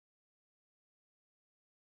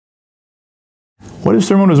What is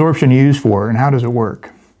thermal desorption used for, and how does it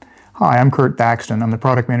work? Hi, I'm Kurt Thaxton. I'm the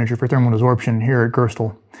product manager for thermal desorption here at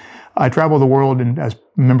Gerstel. I travel the world as a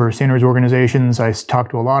member of standards organizations. I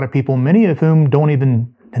talk to a lot of people, many of whom don't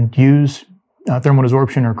even use thermal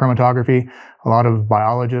desorption or chromatography. A lot of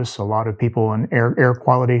biologists, a lot of people in air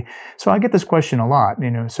quality. So I get this question a lot.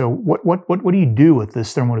 So what do you do with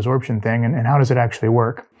this thermal desorption thing, and how does it actually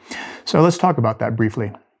work? So let's talk about that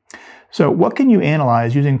briefly. So what can you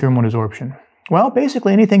analyze using thermal desorption? Well,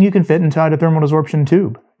 basically anything you can fit inside a thermal desorption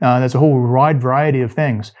tube. That's a whole wide variety of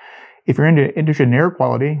things. If you're interested in air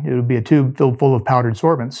quality, it would be a tube filled full of powdered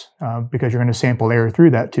sorbents because you're going to sample air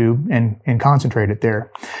through that tube and concentrate it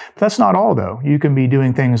there. But that's not all, though. You can be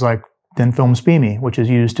doing things like thin film SPME, which is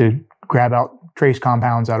used to grab out trace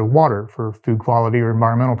compounds out of water for food quality or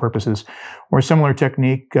environmental purposes, or a similar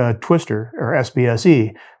technique, twister, or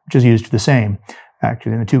SBSE, which is used for the same.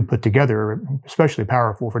 Actually, the tube put together are especially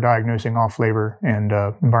powerful for diagnosing off flavor and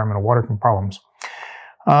environmental water problems.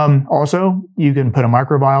 Also, you can put a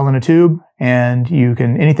microvial in a tube, and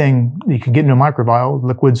anything you can get into a microvial,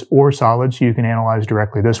 liquids or solids, you can analyze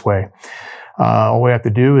directly this way. All we have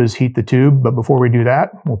to do is heat the tube, but before we do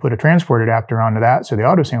that, we'll put a transport adapter onto that so the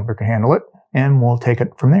autosampler can handle it, and we'll take it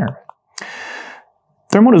from there.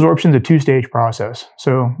 Thermal desorption is a two-stage process.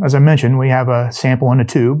 So, as I mentioned, we have a sample in a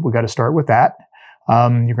tube. We've got to start with that.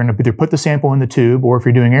 You're going to either put the sample in the tube, or if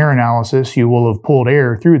you're doing air analysis, you will have pulled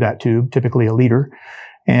air through that tube, typically a liter,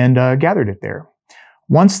 and gathered it there.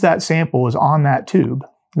 Once that sample is on that tube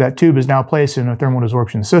is now placed in a thermal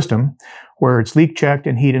desorption system where it's leak checked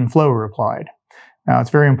and heat and flow are applied. Now, it's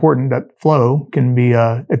very important that flow can be,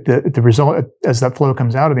 at the result, as that flow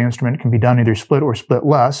comes out of the instrument, can be done either split or split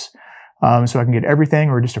less, so I can get everything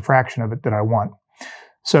or just a fraction of it that I want.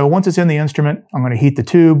 So once it's in the instrument, I'm going to heat the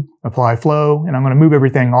tube, apply flow, and I'm going to move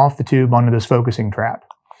everything off the tube onto this focusing trap.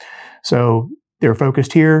 So they're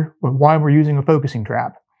focused here. Why we're using a focusing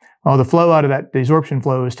trap? Well, the flow out of that desorption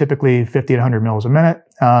flow is typically 50 to 100 mils a minute.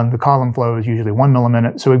 The column flow is usually 1 mil a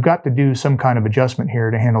minute. So we've got to do some kind of adjustment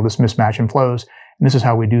here to handle this mismatch in flows. And this is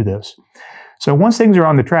how we do this. So once things are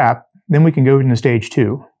on the trap, then we can go into stage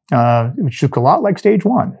 2, which looks a lot like stage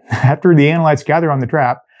 1. After the analytes gather on the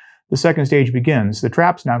trap, the second stage begins. The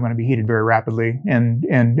trap's now going to be heated very rapidly, and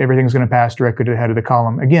everything's going to pass directly to the head of the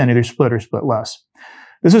column. Again, either split or split less.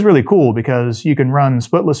 This is really cool because you can run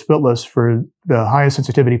splitless for the highest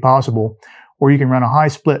sensitivity possible, or you can run a high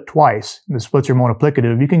split twice. The splits are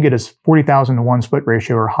multiplicative. You can get a 40,000 to 1 split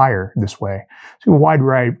ratio or higher this way. So a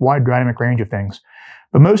wide dynamic range of things.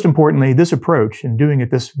 But most importantly, this approach and doing it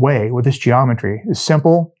this way with this geometry is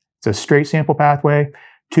simple. It's a straight sample pathway,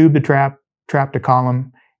 tube to trap, trap to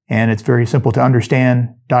column, and it's very simple to understand,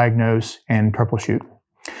 diagnose, and troubleshoot.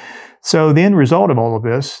 So the end result of all of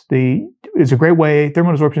this is a great way,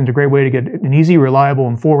 thermal desorption is a great way to get an easy, reliable,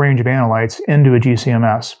 and full range of analytes into a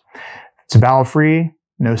GCMS. It's valve-free,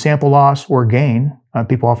 no sample loss or gain.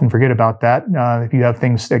 People often forget about that. If you have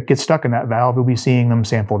things that get stuck in that valve, you'll be seeing them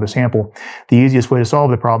sample to sample. The easiest way to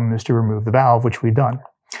solve the problem is to remove the valve, which we've done.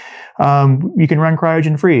 You can run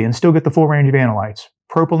cryogen-free and still get the full range of analytes.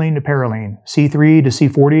 Propylene to parylene, C3 to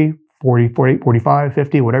C40, 40, 40, 45,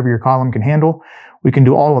 50, whatever your column can handle. We can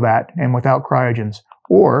do all of that and without cryogens.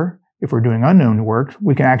 Or if we're doing unknown work,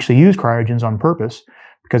 we can actually use cryogens on purpose,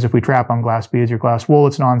 because if we trap on glass beads or glass wool,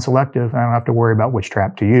 it's non-selective and I don't have to worry about which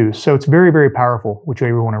trap to use. So it's very, very powerful which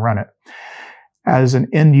way we want to run it. As an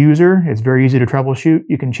end user, it's very easy to troubleshoot.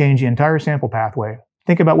 You can change the entire sample pathway.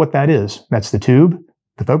 Think about what that is. That's the tube,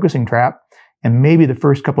 the focusing trap, and maybe the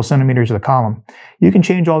first couple centimeters of the column. You can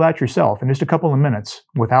change all that yourself in just a couple of minutes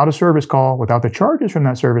without a service call, without the charges from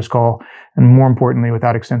that service call, and more importantly,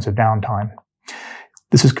 without extensive downtime.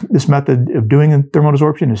 This method of doing thermal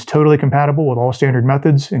desorption is totally compatible with all standard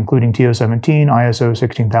methods, including TO17, ISO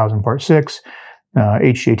 16000 Part 6,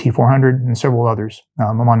 HJT 400, and several others.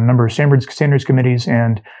 I'm on a number of standards committees,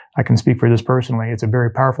 and I can speak for this personally. It's a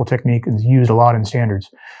very powerful technique and is used a lot in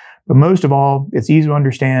standards. But most of all, it's easy to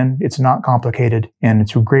understand, it's not complicated, and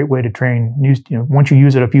it's a great way to train. Once you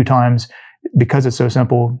use it a few times, because it's so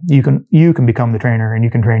simple, you can become the trainer and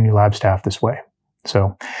you can train your lab staff this way.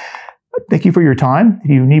 So thank you for your time.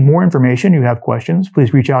 If you need more information, you have questions,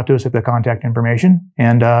 please reach out to us at the contact information,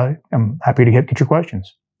 and I'm happy to get your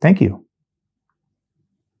questions. Thank you.